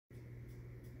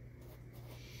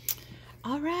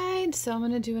All right, so I'm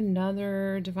going to do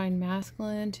another Divine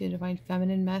Masculine to Divine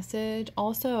Feminine message.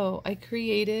 Also, I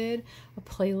created a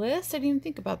playlist. I didn't even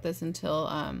think about this until,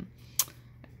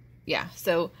 yeah,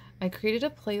 so I created a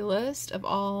playlist of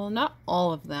not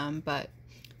all of them, but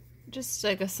just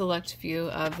like a select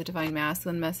few of the Divine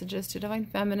Masculine messages to Divine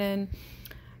Feminine.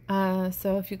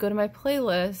 So if you go to my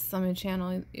playlist on my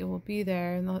channel, it will be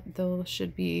there, and there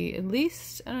should be at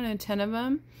least, I don't know, 10 of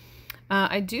them.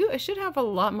 I should have a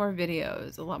lot more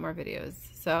videos.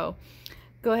 So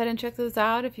go ahead and check those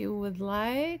out if you would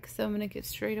like. So I'm going to get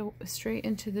straight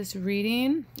into this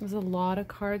reading. There's a lot of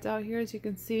cards out here, as you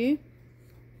can see.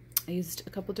 I used a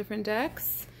couple different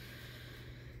decks.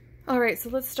 All right, so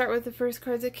let's start with the first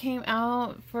cards that came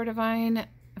out for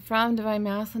from Divine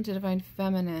Masculine to Divine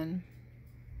Feminine.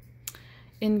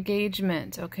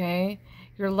 Engagement, okay?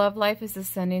 Your love life is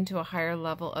ascending to a higher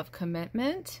level of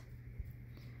commitment.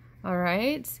 All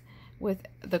right,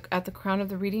 at the crown of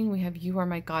the reading, we have "You are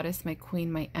my goddess, my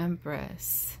queen, my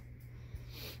empress,"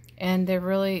 and they're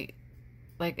really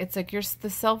like, it's like the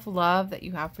self-love that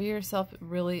you have for yourself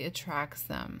really attracts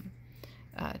them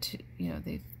to, you know,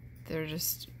 they're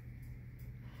just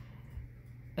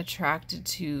attracted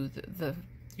to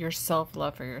your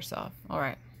self-love for yourself. All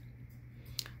right,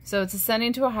 so it's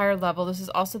ascending to a higher level. This is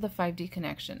also the 5D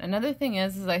connection. Another thing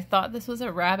is I thought this was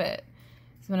a rabbit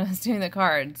when I was doing the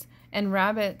cards. And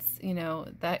rabbits, you know,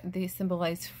 that they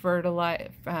symbolize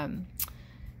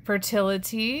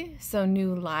fertility, so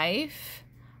new life.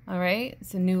 All right,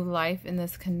 so new life in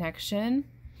this connection.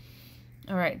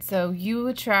 All right, so you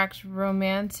attract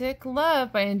romantic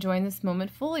love by enjoying this moment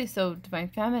fully. So Divine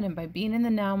Feminine, by being in the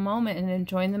now moment and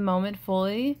enjoying the moment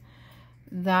fully,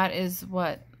 that is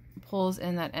what pulls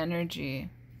in that energy.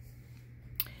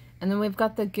 And then we've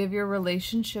got the give your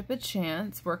relationship a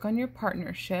chance, work on your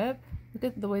partnership. Look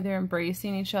at the way they're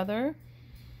embracing each other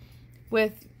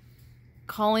with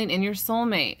calling in your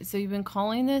soulmate. So you've been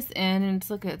calling this in, and it's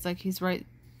like he's right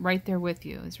there with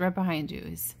you. He's right behind you.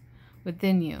 He's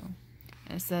within you.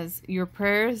 And it says your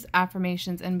prayers,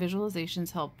 affirmations, and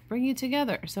visualizations help bring you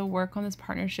together. So work on this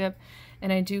partnership.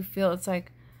 And I do feel it's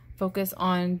like focus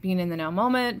on being in the now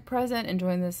moment, present,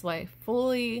 enjoying this life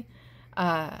fully,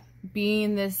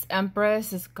 being this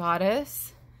empress, this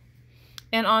goddess,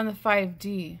 and on the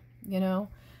 5D. You know,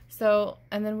 so,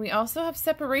 and then we also have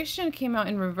separation came out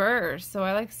in reverse, so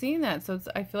I like seeing that. So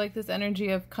I feel like this energy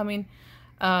of coming,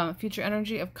 future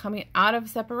energy of coming out of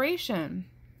separation,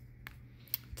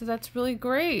 so that's really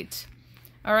great.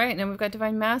 All right, now we've got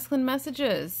Divine Masculine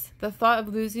messages. The thought of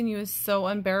losing you is so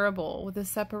unbearable with the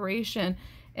separation,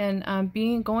 and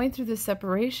going through this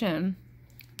separation,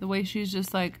 the way she's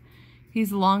just like,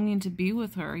 he's longing to be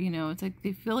with her, you know, it's like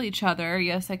they feel each other.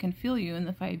 Yes, I can feel you in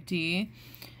the 5D.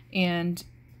 And,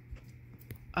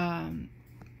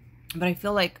 but I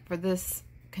feel like for this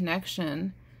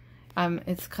connection,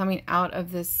 it's coming out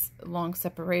of this long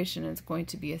separation. It's going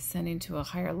to be ascending to a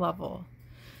higher level.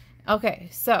 Okay,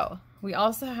 so we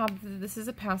also have, this is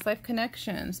a past life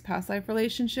connections, past life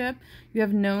relationship. You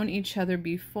have known each other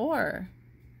before.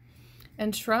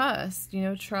 And trust, you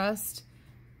know, trust,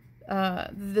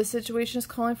 the situation is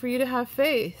calling for you to have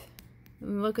faith.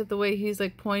 And look at the way he's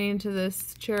like pointing to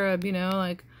this cherub, you know,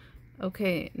 like,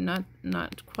 okay, not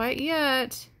quite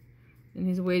yet. And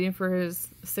he's waiting for his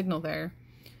signal there.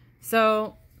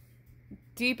 So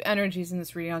deep energies in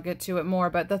this reading. I'll get to it more,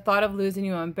 but the thought of losing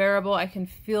you unbearable. I can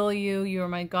feel you. You are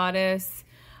my goddess.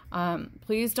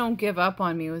 Please don't give up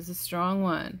on me. It was a strong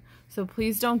one. So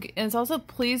please don't, and it's also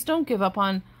please don't give up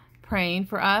on praying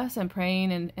for us and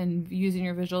praying and using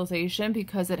your visualization,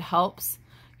 because it helps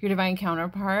your divine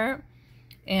counterpart.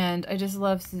 And I just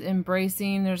love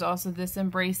embracing. There's also this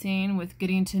embracing with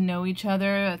getting to know each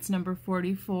other. That's number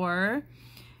 44.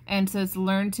 And so it's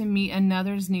learn to meet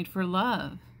another's need for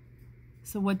love.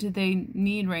 So what do they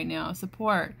need right now?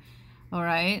 Support. All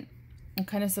right. What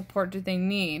kind of support do they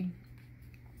need?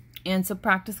 And so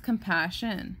practice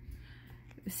compassion.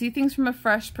 See things from a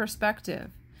fresh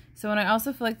perspective. So, and I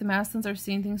also feel like the masculines are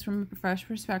seeing things from a fresh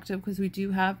perspective, because we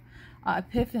do have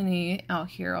epiphany out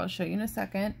here. I'll show you in a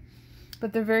second.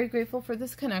 But they're very grateful for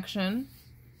this connection.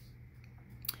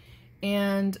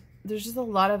 And there's just a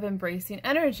lot of embracing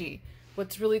energy.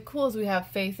 What's really cool is we have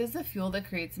faith as the fuel that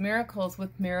creates miracles.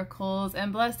 With miracles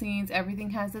and blessings, everything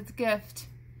has its gift.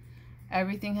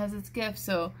 Everything has its gift.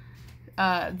 So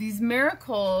these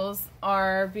miracles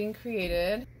are being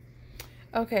created.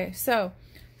 Okay, so,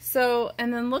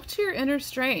 and then look to your inner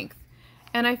strength.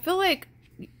 And I feel like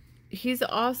he's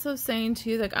also saying to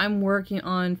you, like, I'm working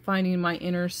on finding my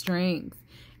inner strength.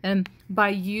 And by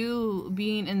you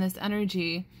being in this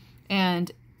energy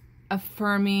and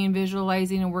affirming,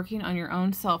 visualizing, and working on your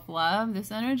own self-love, this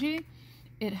energy,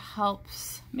 it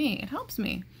helps me. It helps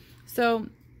me. So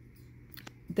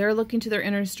they're looking to their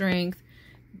inner strength.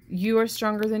 You are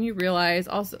stronger than you realize.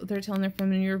 Also, they're telling their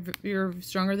feminine, you're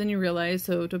stronger than you realize,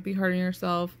 so don't be hard on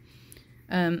yourself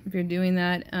if you're doing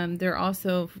that. They're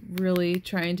also really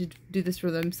trying to do this for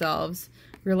themselves.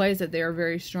 Realize that they are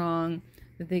very strong,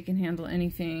 that they can handle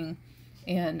anything.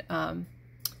 And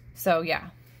so, yeah.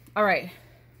 All right.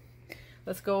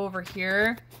 Let's go over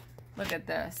here. Look at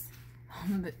this.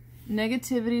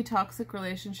 Negativity, toxic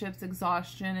relationships,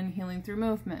 exhaustion, and healing through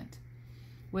movement.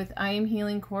 With I am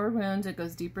healing core wounds, it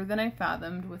goes deeper than I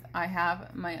fathomed. With I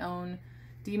have my own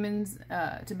demons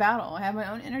to battle. I have my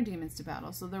own inner demons to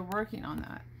battle. So they're working on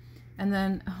that. And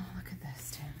then, oh, look at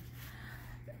this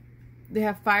too. They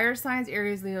have fire signs,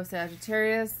 Aries, Leo,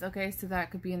 Sagittarius. Okay, so that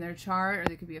could be in their chart, or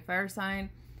they could be a fire sign.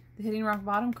 The hitting rock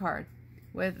bottom card.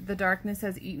 With the darkness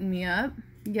has eaten me up,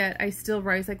 yet I still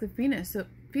rise like the phoenix.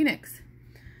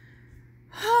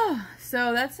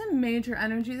 So that's a major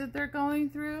energy that they're going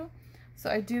through. So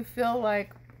I do feel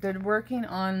like they're working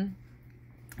on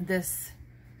this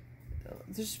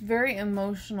just very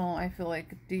emotional, I feel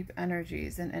like, deep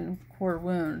energies and core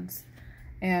wounds.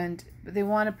 And they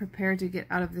want to prepare to get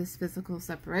out of this physical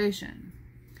separation.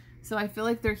 So I feel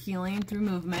like they're healing through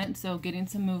movement. So getting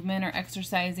some movement or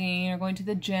exercising or going to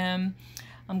the gym,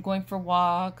 going for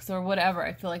walks or whatever.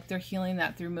 I feel like they're healing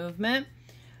that through movement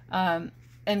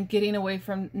and getting away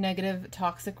from negative,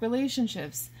 toxic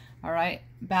relationships. All right.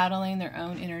 Battling their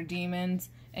own inner demons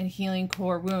and healing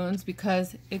core wounds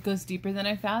because it goes deeper than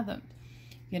I fathomed.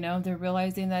 You know, they're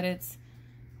realizing that it's,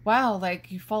 wow,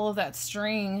 like you follow that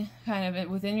string kind of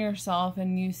within yourself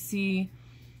and you see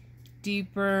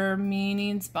deeper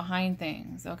meanings behind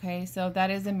things. Okay, so that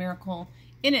is a miracle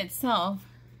in itself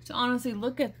to honestly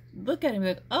look at it and be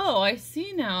like, oh, I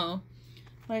see now.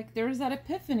 Like there's that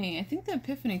epiphany. I think the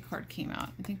epiphany card came out.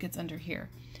 I think it's under here.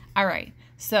 All right,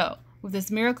 so with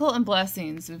this miracle and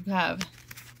blessings, we have,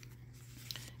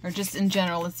 or just in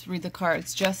general, let's read the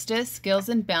cards. Justice, scales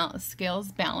and balance,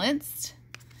 scales balanced,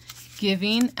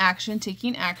 giving, action,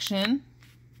 taking action,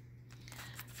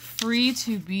 free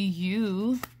to be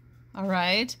you. All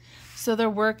right, so they're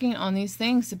working on these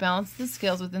things to balance the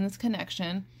scales within this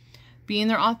connection, being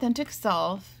their authentic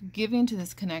self, giving to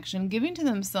this connection, giving to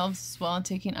themselves as well, and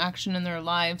taking action in their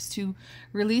lives to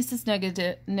release this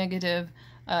negative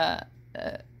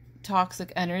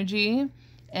toxic energy.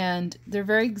 And they're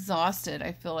very exhausted,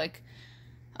 I feel like,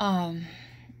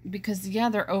 because, yeah,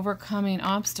 they're overcoming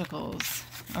obstacles,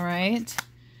 all right?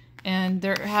 And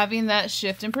they're having that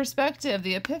shift in perspective,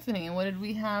 the epiphany. And what did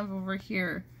we have over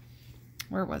here?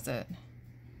 Where was it?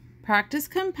 Practice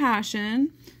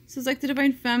compassion. So it's like the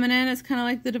divine feminine. It's kind of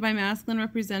like the divine masculine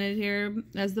represented here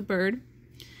as the bird.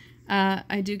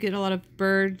 I do get a lot of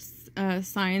birds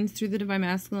signs through the divine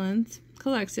masculines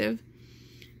collective.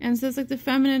 And so it's like the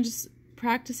feminine, just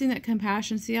practicing that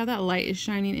compassion. See how that light is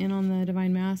shining in on the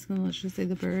divine masculine. Let's just say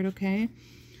the bird, okay?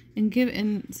 And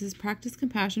it says practice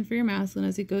compassion for your masculine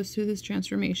as he goes through this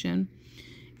transformation.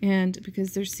 And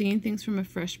because they're seeing things from a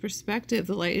fresh perspective,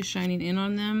 the light is shining in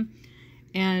on them.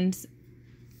 And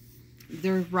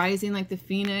they're rising like the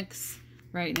phoenix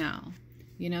right now.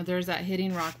 You know, there's that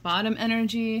hitting rock bottom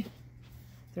energy.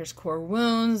 There's core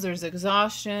wounds. There's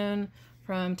exhaustion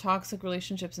from toxic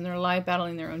relationships in their life,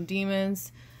 battling their own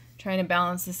demons, trying to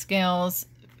balance the scales,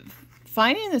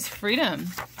 finding this freedom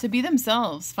to be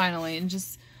themselves finally, and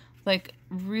just like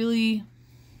really...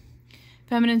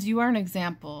 Feminines, you are an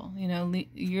example. You know,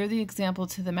 you're the example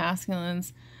to the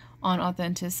masculines on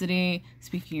authenticity,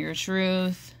 speaking your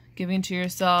truth, giving to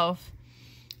yourself,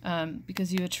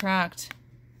 because you attract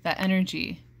that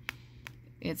energy.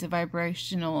 It's a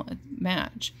vibrational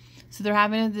match. So they're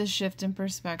having this shift in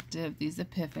perspective, these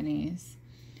epiphanies.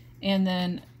 And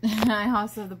then I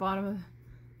also at the bottom of,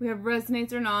 we have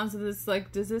resonates or not. So this,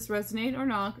 like, does this resonate or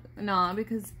not? Nah,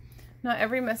 because not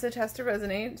every message has to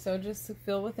resonate, so just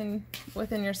feel within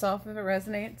yourself if it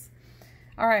resonates.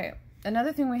 All right,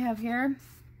 another thing we have here,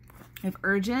 we have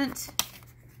urgent,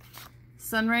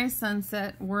 sunrise,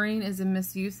 sunset, worrying is a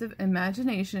misuse of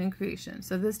imagination and creation.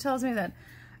 So this tells me that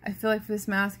I feel like for this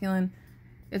masculine,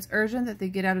 it's urgent that they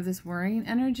get out of this worrying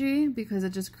energy because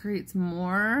it just creates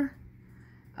more.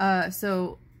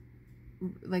 So,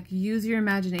 like, use your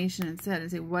imagination instead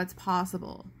and say what's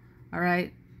possible, all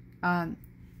right?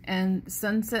 And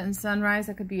sunset and sunrise,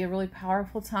 that could be a really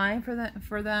powerful time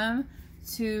for them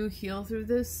to heal through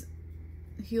this,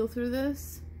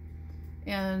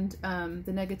 and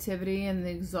the negativity and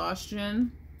the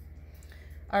exhaustion.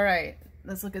 All right,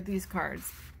 let's look at these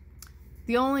cards.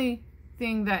 The only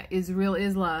everything that is real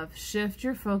is love. Shift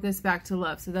your focus back to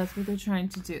love. So that's what they're trying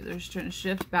to do. They're just trying to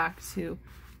shift back to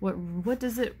what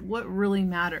really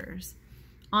matters.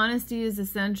 Honesty is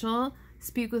essential.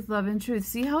 Speak with love and truth.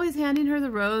 See how he's handing her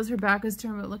the rose? Her back is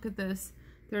turned, but look at this.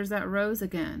 There's that rose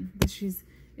again. She's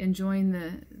enjoying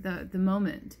the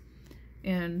moment.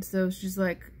 And so she's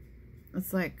like,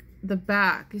 it's like the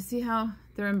back. You see how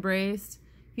they're embraced?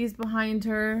 He's behind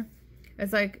her.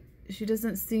 It's like she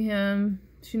doesn't see him.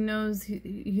 She knows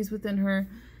he's within her.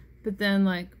 But then,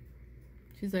 like,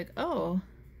 she's like, oh,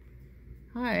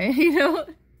 hi, you know?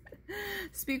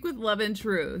 Speak with love and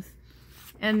truth.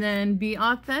 And then be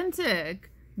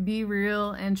authentic. Be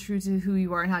real and true to who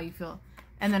you are and how you feel.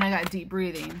 And then I got deep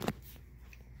breathing.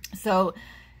 So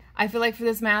I feel like for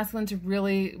this masculine to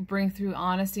really bring through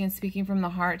honesty and speaking from the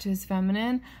heart to his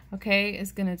feminine, okay,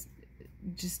 is going to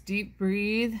just deep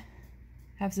breathe.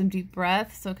 Have some deep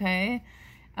breaths, okay?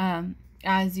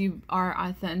 As you are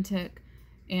authentic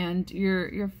and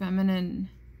your feminine,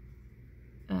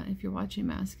 if you're watching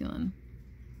masculine,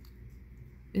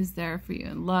 is there for you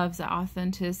and loves that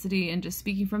authenticity and just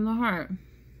speaking from the heart.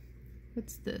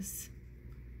 What's this?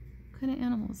 What kind of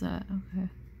animal is that? Okay.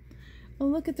 Oh,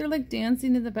 look at, they're like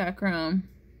dancing in the background.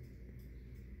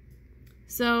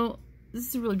 So this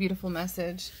is a really beautiful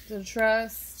message. So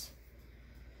trust.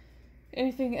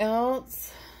 Anything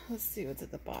else? Let's see what's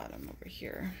at the bottom over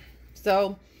here.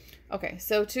 So, okay.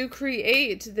 So to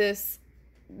create this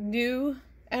new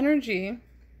energy,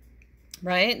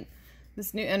 right?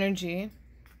 This new energy,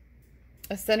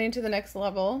 ascending to the next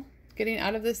level, getting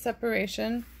out of this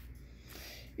separation,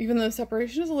 even though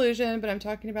separation is illusion, but I'm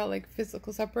talking about like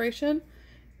physical separation,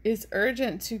 is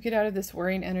urgent to get out of this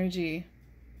worrying energy.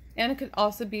 And it could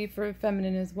also be for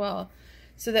feminine as well,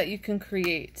 so that you can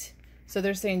create. So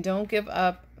they're saying don't give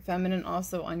up, feminine,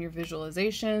 also on your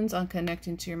visualizations, on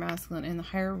connecting to your masculine in the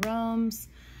higher realms.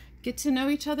 Get to know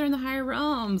each other in the higher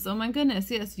realms. Oh my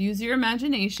goodness, yes, use your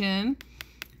imagination.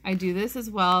 I do this as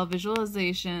well,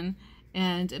 visualization.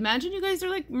 And imagine you guys are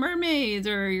like mermaids,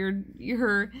 or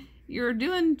you're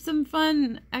doing some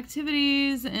fun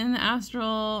activities in the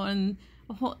astral, and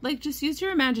like just use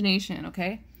your imagination,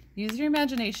 okay? Use your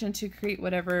imagination to create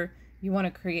whatever you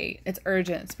want to create. It's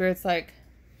urgent. Spirit's like,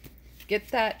 get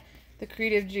the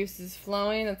creative juices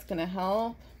flowing. That's going to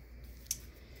help.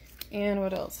 And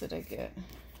what else did I get?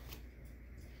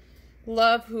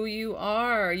 Love who you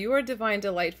are. You are divine,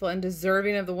 delightful, and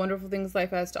deserving of the wonderful things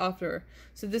life has to offer.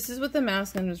 So this is what the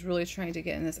masculine is really trying to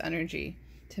get in this energy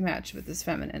to match with this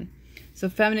feminine. So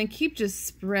feminine, keep just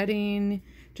spreading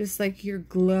just like your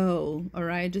glow, all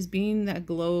right? Just being that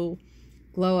glow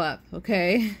up,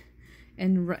 okay?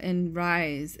 And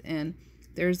rise. And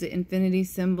there's the infinity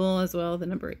symbol as well, the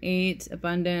number 8,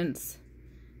 abundance.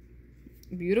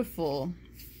 Beautiful.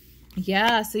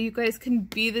 Yeah, so you guys can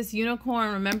be this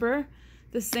unicorn. Remember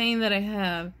the saying that I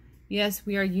have? Yes,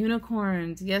 we are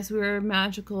unicorns. Yes, we are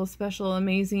magical, special,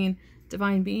 amazing,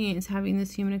 divine beings having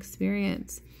this human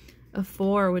experience of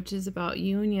 4, which is about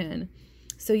union.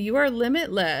 So you are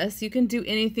limitless. You can do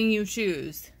anything you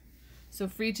choose. So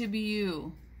free to be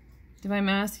you. Divine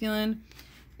masculine.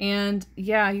 And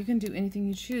yeah, you can do anything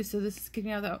you choose. So this is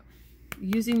getting out of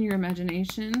using your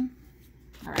imagination.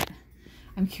 All right.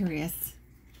 I'm curious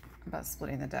about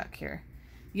splitting the deck here.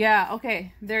 Yeah,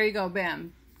 okay, there you go,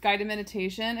 bam. Guided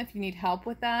meditation, if you need help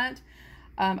with that.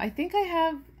 I think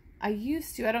I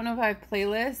used to, I don't know if I have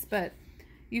playlists, but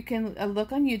you can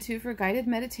look on YouTube for guided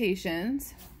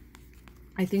meditations.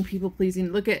 I think people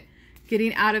pleasing, look at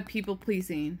getting out of people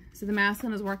pleasing. So the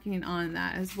masculine is working on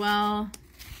that as well.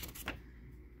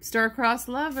 Star-crossed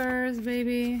lovers,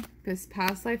 baby, because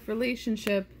past life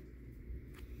relationship.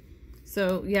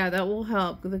 So yeah, that will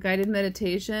help. The guided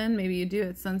meditation, maybe you do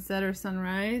at sunset or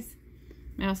sunrise.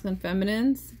 Masculine,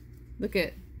 feminines. Look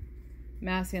at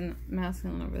masculine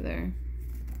over there.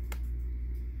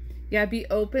 Yeah, be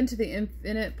open to the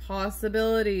infinite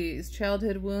possibilities.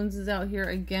 Childhood wounds is out here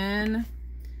again.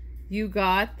 You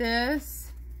got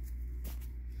this.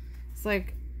 It's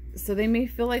like, so they may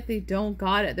feel like they don't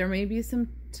got it. There may be some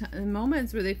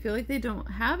moments where they feel like they don't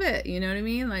have it. You know what I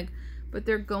mean? Like, but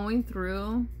they're going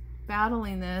through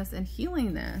battling this and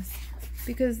healing this,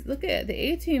 because look at the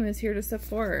A-team is here to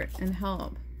support and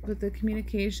help with the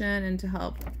communication and to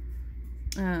help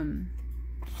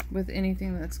with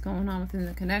anything that's going on within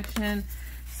the connection.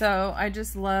 So I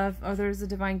just love, oh, there's a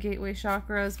divine gateway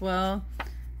chakra as well.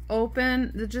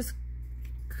 Open, that just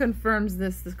confirms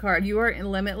this card. You are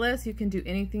limitless. You can do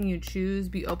anything you choose.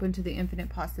 Be open to the infinite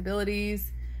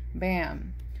possibilities.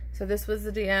 Bam. So this was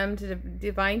the DM to the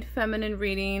Divine Feminine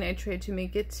reading. I tried to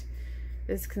make it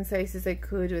as concise as I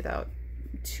could without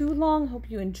too long. Hope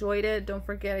you enjoyed it. Don't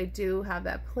forget, I do have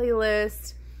that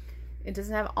playlist. It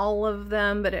doesn't have all of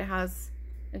them, but it has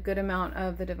a good amount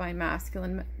of the Divine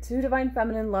Masculine to Divine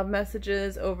Feminine love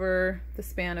messages over the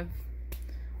span of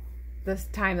this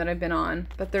time that I've been on.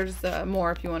 But there's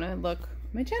more if you want to look on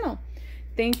my channel.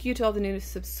 Thank you to all the new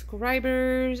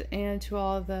subscribers and to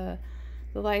all the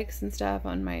likes and stuff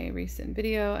on my recent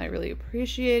video. I really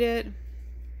appreciate it.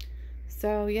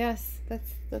 So yes,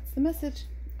 that's the message.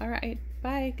 All right,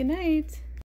 bye, good night.